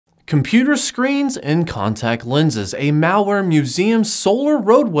Computer screens and contact lenses, a malware museum, solar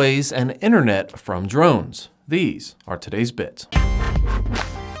roadways, and internet from drones. These are today's bits.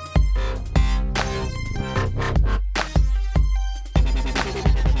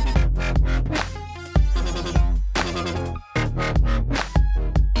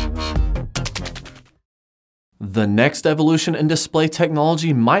 The next evolution in display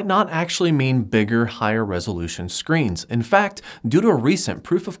technology might not actually mean bigger, higher resolution screens. In fact, due to a recent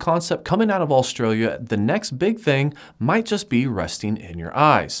proof of concept coming out of Australia, the next big thing might just be resting in your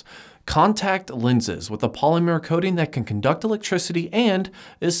eyes. Contact lenses with a polymer coating that can conduct electricity and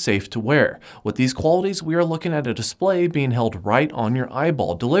is safe to wear. With these qualities, we are looking at a display being held right on your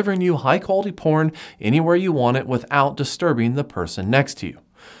eyeball, delivering you high-quality porn anywhere you want it without disturbing the person next to you.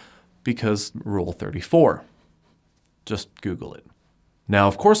 Because Rule 34. Just Google it. Now,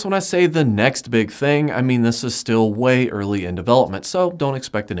 of course, when I say the next big thing, I mean this is still way early in development, so don't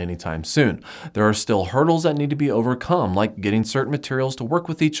expect it anytime soon. There are still hurdles that need to be overcome, like getting certain materials to work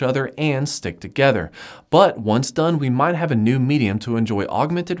with each other and stick together. But once done, we might have a new medium to enjoy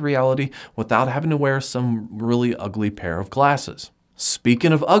augmented reality without having to wear some really ugly pair of glasses.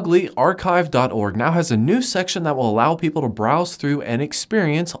 Speaking of ugly, archive.org now has a new section that will allow people to browse through and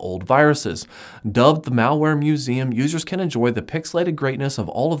experience old viruses. Dubbed the Malware Museum, users can enjoy the pixelated greatness of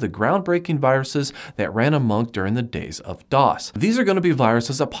all of the groundbreaking viruses that ran amok during the days of DOS. These are going to be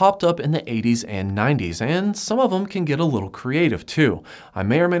viruses that popped up in the 80s and 90s, and some of them can get a little creative too. I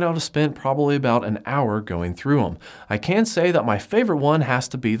may or may not have spent probably about an hour going through them. I can say that my favorite one has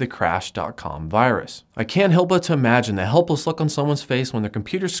to be the crash.com virus. I can't help but to imagine the helpless look on someone's face when their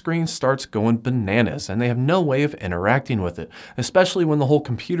computer screen starts going bananas and they have no way of interacting with it, especially when the whole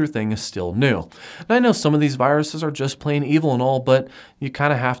computer thing is still new. And I know some of these viruses are just plain evil and all, but you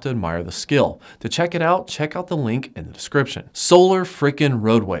kind of have to admire the skill. To check it out, check out the link in the description. Solar frickin'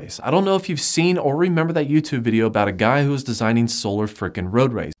 roadways. I don't know if you've seen or remember that YouTube video about a guy who was designing solar frickin'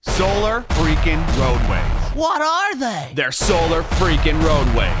 roadways. Solar freaking roadways. What are they? They're solar freaking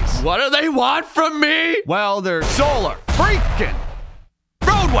roadways. What do they want from me? Well, they're solar freaking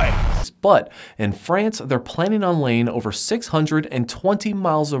roadways. But in France, they're planning on laying over 620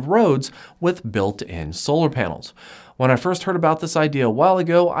 miles of roads with built-in solar panels. When I first heard about this idea a while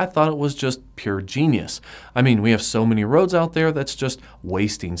ago, I thought it was just pure genius. I mean, we have so many roads out there that's just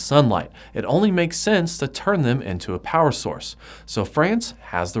wasting sunlight. It only makes sense to turn them into a power source. So France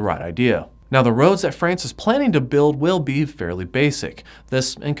has the right idea. Now, the roads that France is planning to build will be fairly basic.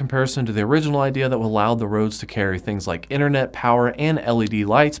 This in comparison to the original idea that allowed the roads to carry things like internet, power, and LED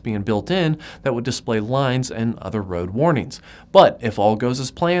lights being built in that would display lines and other road warnings. But if all goes as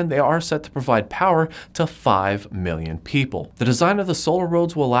planned, they are set to provide power to 5 million people. The design of the solar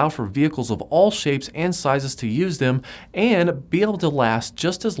roads will allow for vehicles of all shapes and sizes to use them and be able to last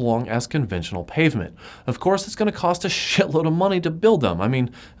just as long as conventional pavement. Of course, it's going to cost a shitload of money to build them. I mean,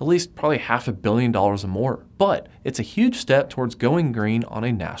 at least probably $500 million or more, but it's a huge step towards going green on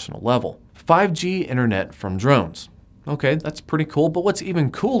a national level. 5G internet from drones. Okay, that's pretty cool, but what's even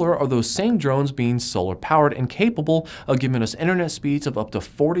cooler are those same drones being solar powered and capable of giving us internet speeds of up to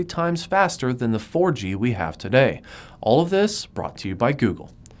 40 times faster than the 4G we have today. All of this brought to you by Google,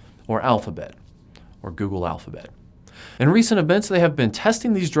 or Alphabet, or Google Alphabet. In recent events, they have been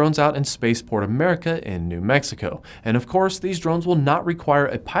testing these drones out in Spaceport America in New Mexico. And of course, these drones will not require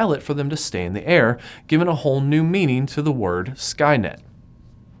a pilot for them to stay in the air, giving a whole new meaning to the word Skynet.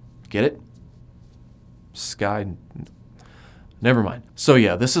 Get it? Never mind. So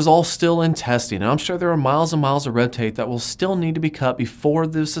yeah, this is all still in testing, and I'm sure there are miles and miles of red tape that will still need to be cut before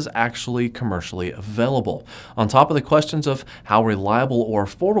this is actually commercially available. On top of the questions of how reliable or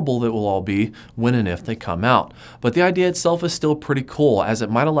affordable it will all be when and if they come out. But the idea itself is still pretty cool, as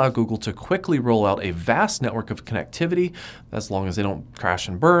it might allow Google to quickly roll out a vast network of connectivity, as long as they don't crash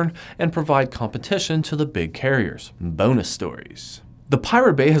and burn, and provide competition to the big carriers. Bonus stories. The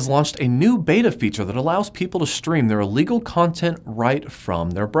Pirate Bay has launched a new beta feature that allows people to stream their illegal content right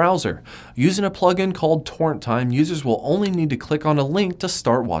from their browser. Using a plugin called Torrent Time, users will only need to click on a link to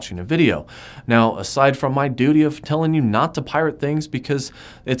start watching a video. Now, aside from my duty of telling you not to pirate things because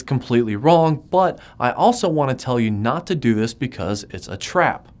it's completely wrong, but I also want to tell you not to do this because it's a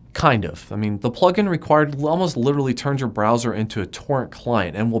trap. Kind of. I mean, the plugin required almost literally turns your browser into a torrent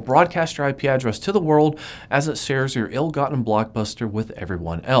client and will broadcast your IP address to the world as it shares your ill-gotten blockbuster with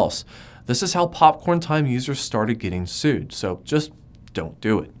everyone else. This is how Popcorn Time users started getting sued, so just don't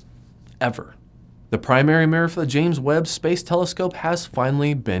do it. Ever. The primary mirror for the James Webb Space Telescope has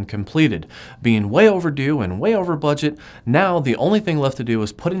finally been completed. Being way overdue and way over budget, now the only thing left to do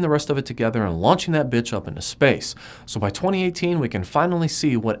is putting the rest of it together and launching that bitch up into space. So by 2018, we can finally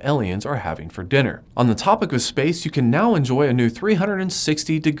see what aliens are having for dinner. On the topic of space, you can now enjoy a new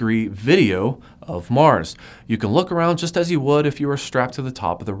 360-degree video of Mars. You can look around just as you would if you were strapped to the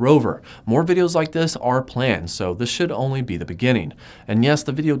top of the rover. More videos like this are planned, so this should only be the beginning. And yes,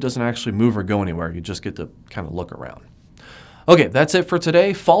 the video doesn't actually move or go anywhere. You just get to kind of look around. Okay, that's it for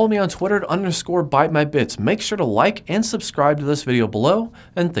today. Follow me on Twitter at _BiteMyBits. Make sure to like and subscribe to this video below,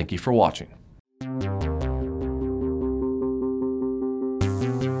 and thank you for watching.